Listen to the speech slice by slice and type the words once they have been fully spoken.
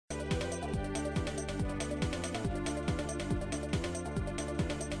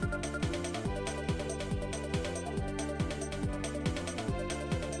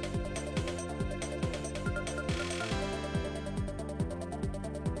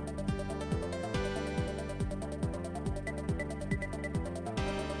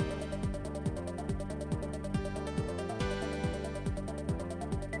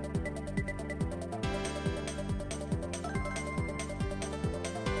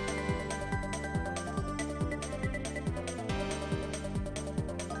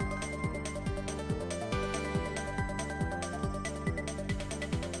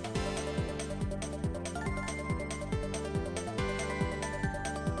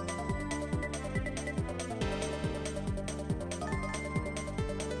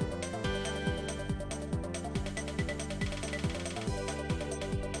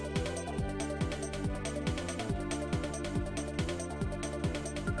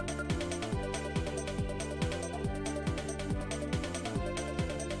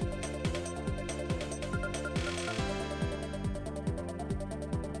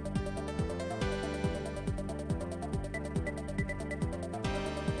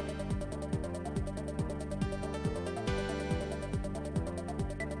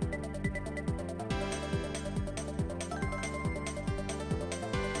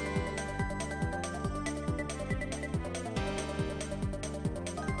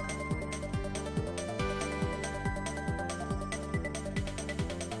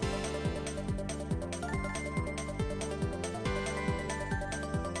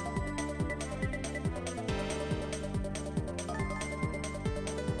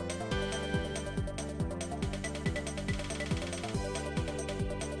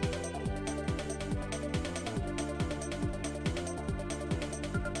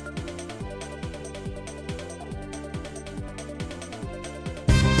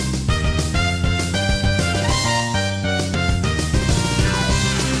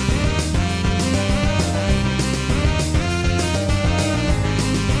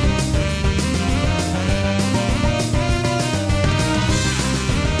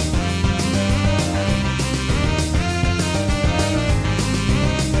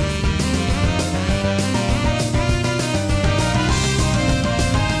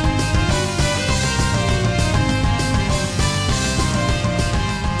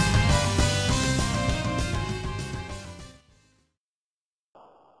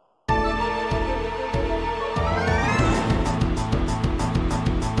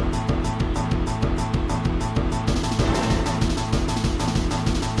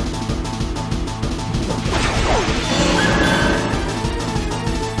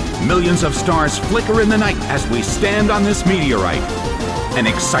Millions of stars flicker in the night as we stand on this meteorite. An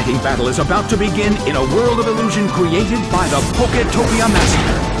exciting battle is about to begin in a world of illusion created by the Poketopia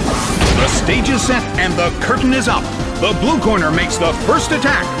Massacre. The stage is set and the curtain is up. The blue corner makes the first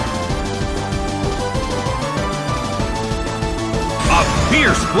attack. A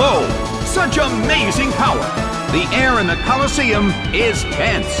fierce blow. Such amazing power. The air in the Colosseum is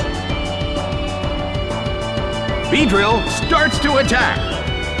tense. Beedrill starts to attack.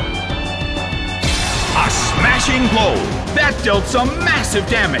 A smashing blow. That dealt some massive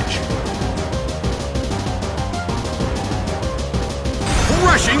damage.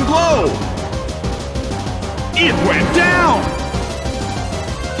 Crushing blow. It went down.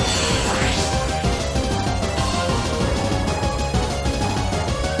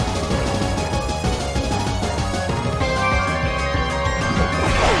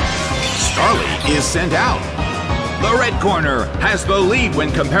 Starly is sent out. The red corner has the lead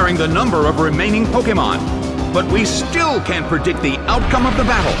when comparing the number of remaining Pokémon, but we still can't predict the outcome of the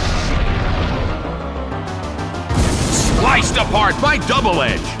battle. Sliced apart by Double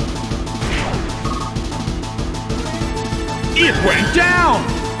Edge. It went down!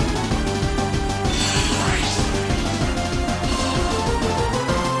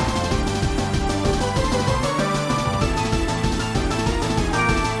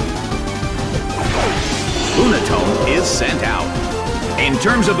 Lunatone is sent out. In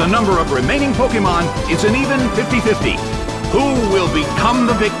terms of the number of remaining Pokémon, it's an even 50-50. Who will become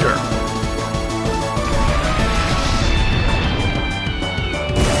the victor?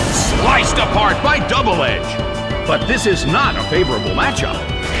 Sliced apart by Double Edge. But this is not a favorable matchup.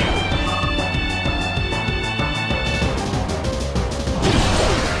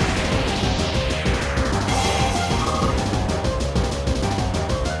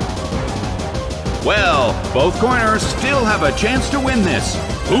 Well, both corners still have a chance to win this.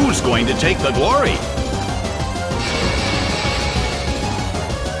 Who's going to take the glory?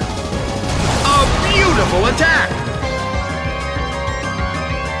 A beautiful attack!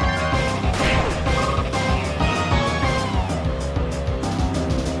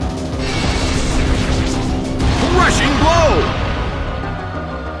 Crushing blow!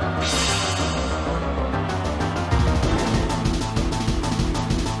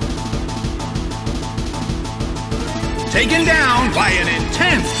 Taken down by an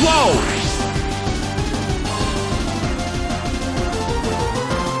intense blow!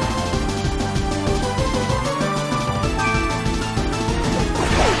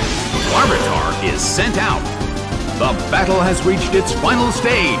 Larvitar is sent out. The battle has reached its final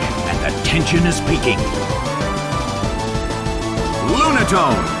stage, and the tension is peaking.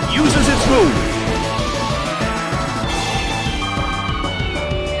 Lunatone uses its move.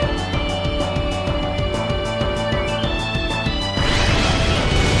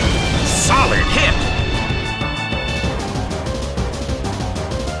 Solid hit!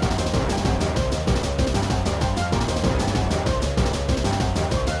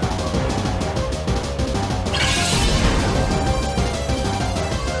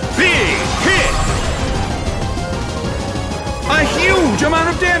 Big hit! A huge amount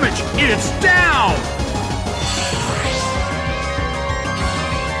of damage! It's down!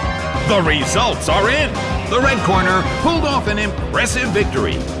 The results are in! The red corner pulled off an impressive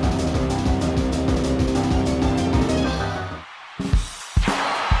victory.